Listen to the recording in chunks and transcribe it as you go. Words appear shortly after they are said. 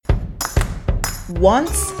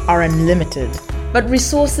Wants are unlimited, but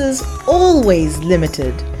resources always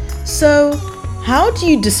limited. So, how do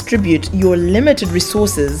you distribute your limited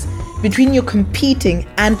resources between your competing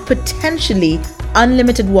and potentially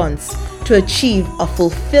unlimited wants to achieve a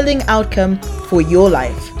fulfilling outcome for your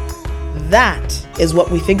life? That is what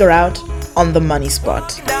we figure out on The Money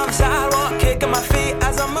Spot.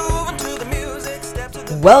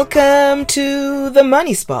 Welcome to The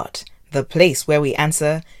Money Spot, the place where we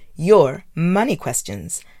answer your money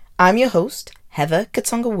questions. I'm your host, Heather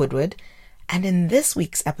Katsonga Woodward, and in this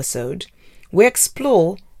week's episode, we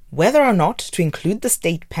explore whether or not to include the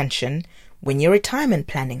state pension when you're retirement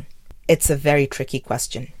planning. It's a very tricky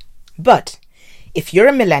question. But if you're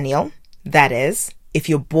a millennial, that is, if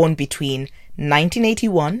you're born between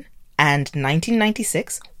 1981 and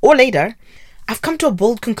 1996 or later, I've come to a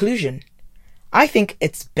bold conclusion. I think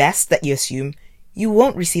it's best that you assume you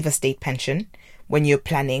won't receive a state pension when you're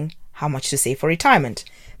planning how much to save for retirement.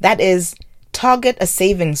 That is, target a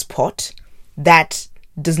savings pot that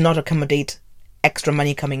does not accommodate extra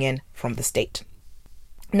money coming in from the state.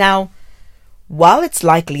 Now, while it's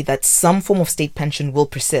likely that some form of state pension will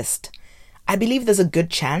persist, I believe there's a good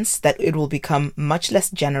chance that it will become much less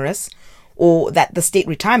generous, or that the state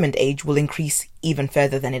retirement age will increase even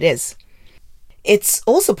further than it is. It's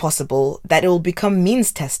also possible that it will become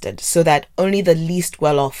means tested so that only the least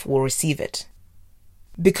well-off will receive it.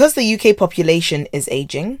 Because the UK population is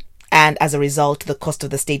aging, and as a result the cost of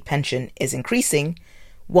the state pension is increasing,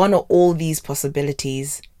 one or all these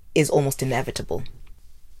possibilities is almost inevitable.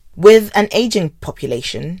 With an aging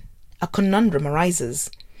population, a conundrum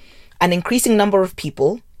arises. An increasing number of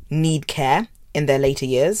people need care in their later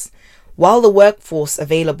years, while the workforce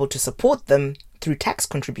available to support them through tax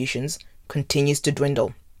contributions continues to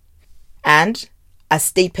dwindle. And as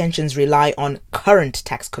state pensions rely on current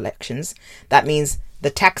tax collections, that means the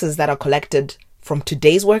taxes that are collected from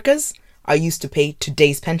today's workers are used to pay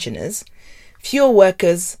today's pensioners, fewer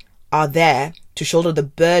workers are there to shoulder the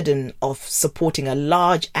burden of supporting a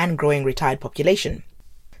large and growing retired population.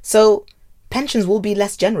 So pensions will be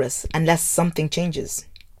less generous unless something changes.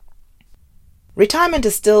 Retirement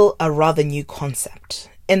is still a rather new concept.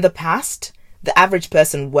 In the past, the average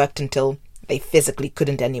person worked until they physically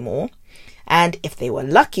couldn't anymore, and if they were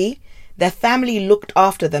lucky, their family looked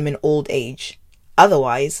after them in old age.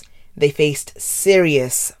 Otherwise, they faced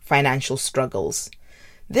serious financial struggles.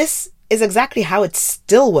 This is exactly how it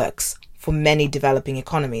still works for many developing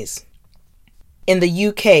economies. In the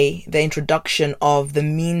UK, the introduction of the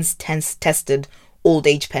means-tested old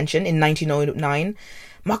age pension in 1909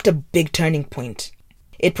 marked a big turning point.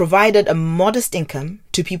 It provided a modest income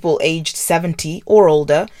to people aged 70 or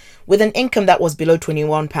older with an income that was below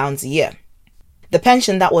 £21 a year. The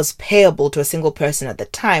pension that was payable to a single person at the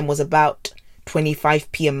time was about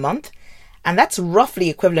 25p a month, and that's roughly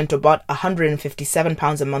equivalent to about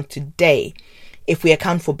 £157 a month today if we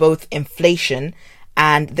account for both inflation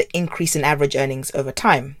and the increase in average earnings over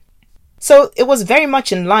time. So it was very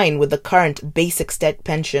much in line with the current basic state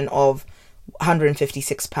pension of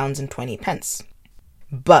 £156.20.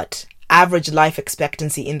 But average life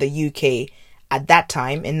expectancy in the UK at that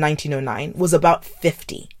time in 1909 was about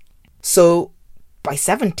 50. So by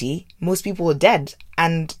 70, most people were dead,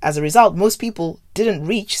 and as a result, most people didn't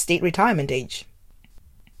reach state retirement age.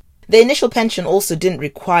 The initial pension also didn't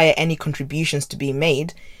require any contributions to be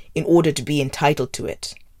made in order to be entitled to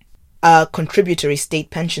it. A contributory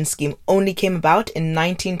state pension scheme only came about in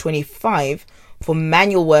 1925 for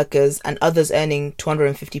manual workers and others earning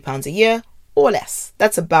 £250 a year or less.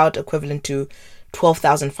 That's about equivalent to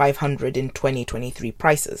 $12,500 in 2023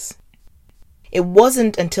 prices. It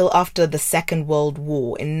wasn't until after the Second World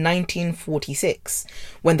War in 1946,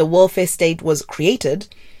 when the welfare state was created,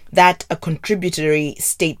 that a contributory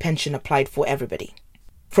state pension applied for everybody.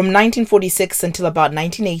 From 1946 until about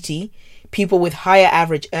 1980, people with higher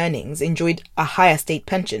average earnings enjoyed a higher state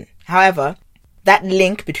pension. However, that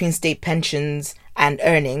link between state pensions and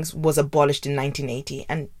earnings was abolished in 1980.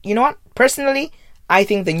 And you know what? Personally, I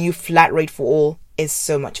think the new flat rate for all is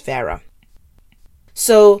so much fairer.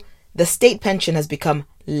 So the state pension has become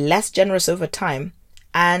less generous over time,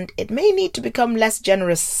 and it may need to become less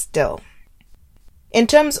generous still. In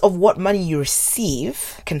terms of what money you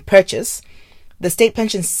can purchase, the state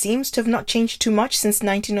pension seems to have not changed too much since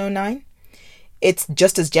 1909. It's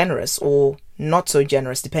just as generous, or not so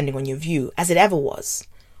generous depending on your view, as it ever was.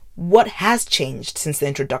 What has changed since the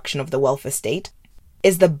introduction of the welfare state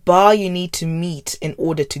is the bar you need to meet in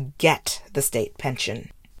order to get the state pension.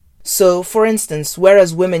 So, for instance,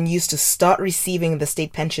 whereas women used to start receiving the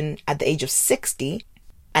state pension at the age of 60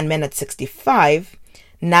 and men at 65,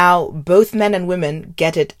 Now, both men and women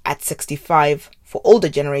get it at 65 for older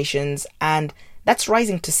generations, and that's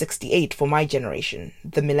rising to 68 for my generation,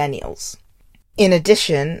 the millennials. In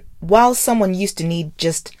addition, while someone used to need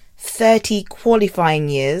just 30 qualifying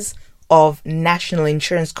years of national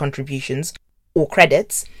insurance contributions or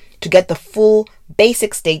credits to get the full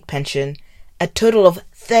basic state pension, a total of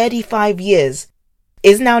 35 years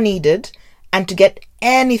is now needed, and to get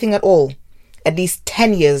anything at all, at least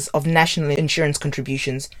 10 years of national insurance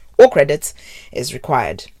contributions or credits is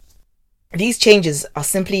required. These changes are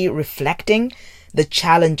simply reflecting the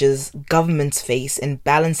challenges governments face in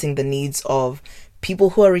balancing the needs of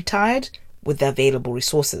people who are retired with the available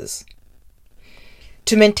resources.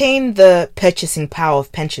 To maintain the purchasing power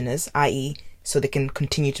of pensioners, i.e., so they can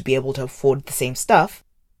continue to be able to afford the same stuff,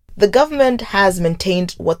 the government has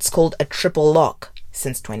maintained what's called a triple lock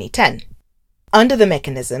since 2010. Under the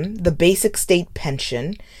mechanism, the basic state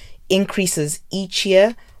pension increases each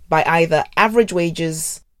year by either average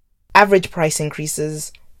wages, average price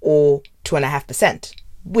increases, or 2.5%,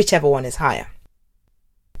 whichever one is higher.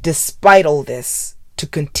 Despite all this, to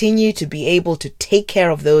continue to be able to take care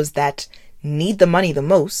of those that need the money the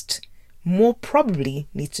most, more probably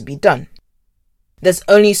needs to be done. There's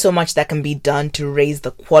only so much that can be done to raise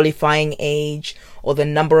the qualifying age or the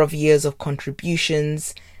number of years of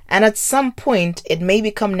contributions, and at some point it may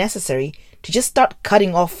become necessary to just start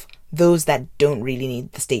cutting off those that don't really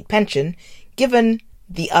need the state pension, given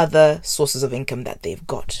the other sources of income that they've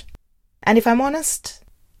got. And if I'm honest,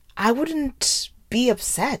 I wouldn't be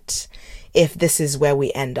upset if this is where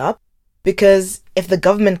we end up, because if the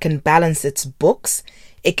government can balance its books,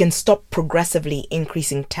 it can stop progressively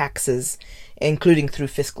increasing taxes, including through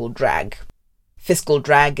fiscal drag. Fiscal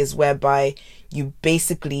drag is whereby you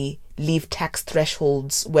basically leave tax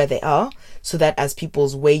thresholds where they are, so that as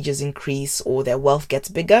people's wages increase or their wealth gets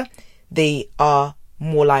bigger, they are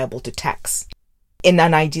more liable to tax. In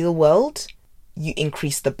an ideal world, you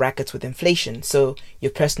increase the brackets with inflation. So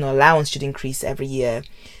your personal allowance should increase every year.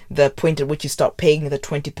 The point at which you start paying the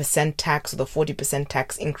 20% tax or the 40%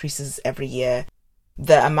 tax increases every year.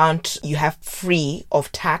 The amount you have free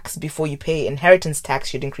of tax before you pay inheritance tax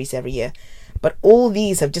should increase every year. But all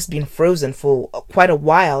these have just been frozen for quite a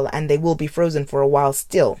while, and they will be frozen for a while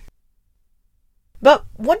still. But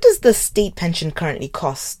what does the state pension currently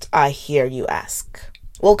cost, I hear you ask?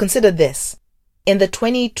 Well, consider this. In the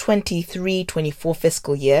 2023-24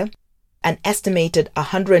 fiscal year, an estimated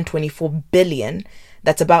 $124 billion,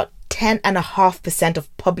 that's about 10.5%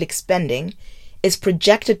 of public spending, is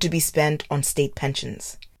projected to be spent on state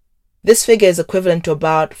pensions. This figure is equivalent to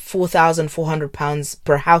about £4,400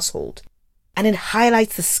 per household, and it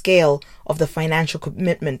highlights the scale of the financial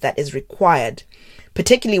commitment that is required,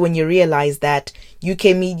 particularly when you realize that UK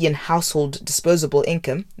median household disposable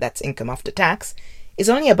income, that's income after tax, is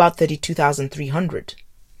only about $32,300.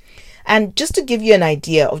 And just to give you an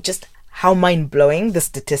idea of just how mind-blowing the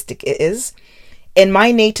statistic is, in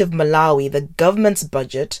my native Malawi, the government's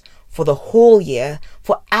budget for the whole year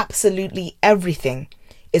for absolutely everything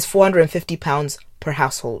is £450 per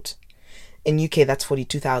household. In UK, that's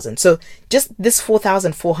 42,000. So just this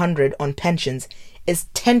 4,400 on pensions is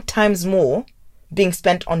 10 times more being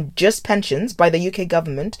spent on just pensions by the UK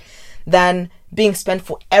government than being spent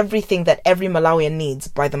for everything that every Malawian needs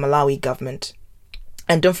by the Malawi government.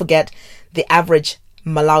 And don't forget, the average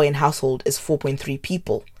Malawian household is 4.3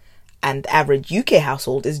 people, and the average UK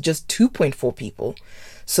household is just 2.4 people.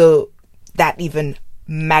 So that even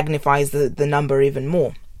magnifies the number even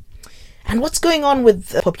more. And what's going on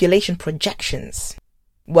with population projections?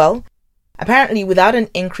 Well, apparently without an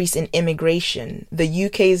increase in immigration, the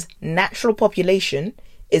UK's natural population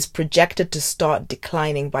is projected to start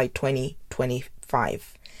declining by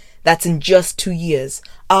 2025. That's in just 2 years,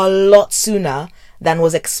 a lot sooner than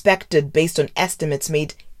was expected based on estimates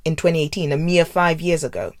made in 2018, a mere 5 years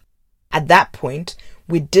ago. At that point,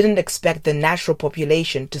 we didn't expect the natural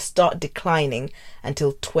population to start declining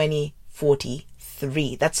until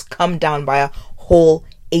 2043. That's come down by a whole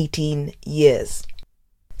 18 years.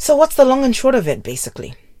 So what's the long and short of it,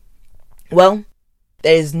 basically? Well,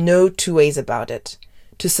 there is no two ways about it.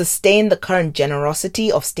 To sustain the current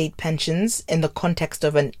generosity of state pensions in the context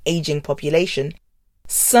of an aging population,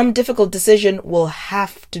 some difficult decision will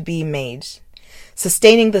have to be made.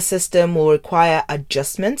 Sustaining the system will require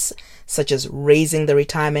adjustments, such as raising the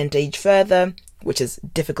retirement age further, which is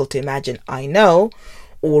difficult to imagine, I know,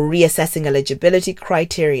 or reassessing eligibility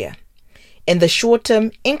criteria. In the short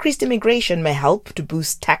term, increased immigration may help to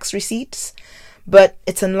boost tax receipts, but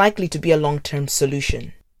it's unlikely to be a long-term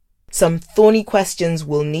solution. Some thorny questions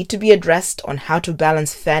will need to be addressed on how to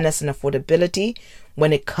balance fairness and affordability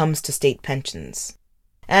when it comes to state pensions.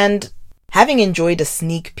 And having enjoyed a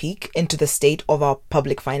sneak peek into the state of our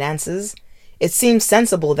public finances, it seems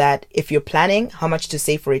sensible that if you're planning how much to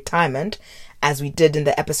save for retirement, as we did in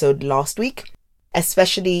the episode last week,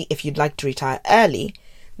 especially if you'd like to retire early,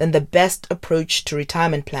 then the best approach to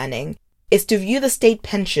retirement planning is to view the state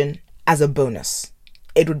pension as a bonus.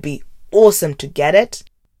 It would be awesome to get it,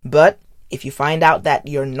 but if you find out that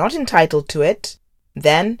you're not entitled to it,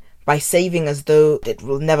 then by saving as though it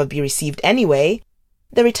will never be received anyway,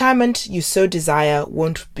 the retirement you so desire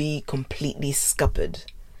won't be completely scuppered.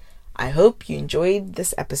 I hope you enjoyed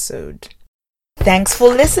this episode. Thanks for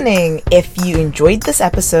listening. If you enjoyed this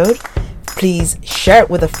episode, please share it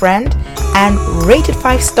with a friend and rate it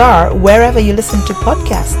 5-star wherever you listen to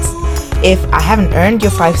podcasts. If I haven't earned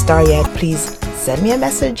your 5-star yet, please send me a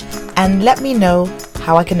message and let me know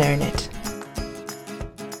how I can earn it.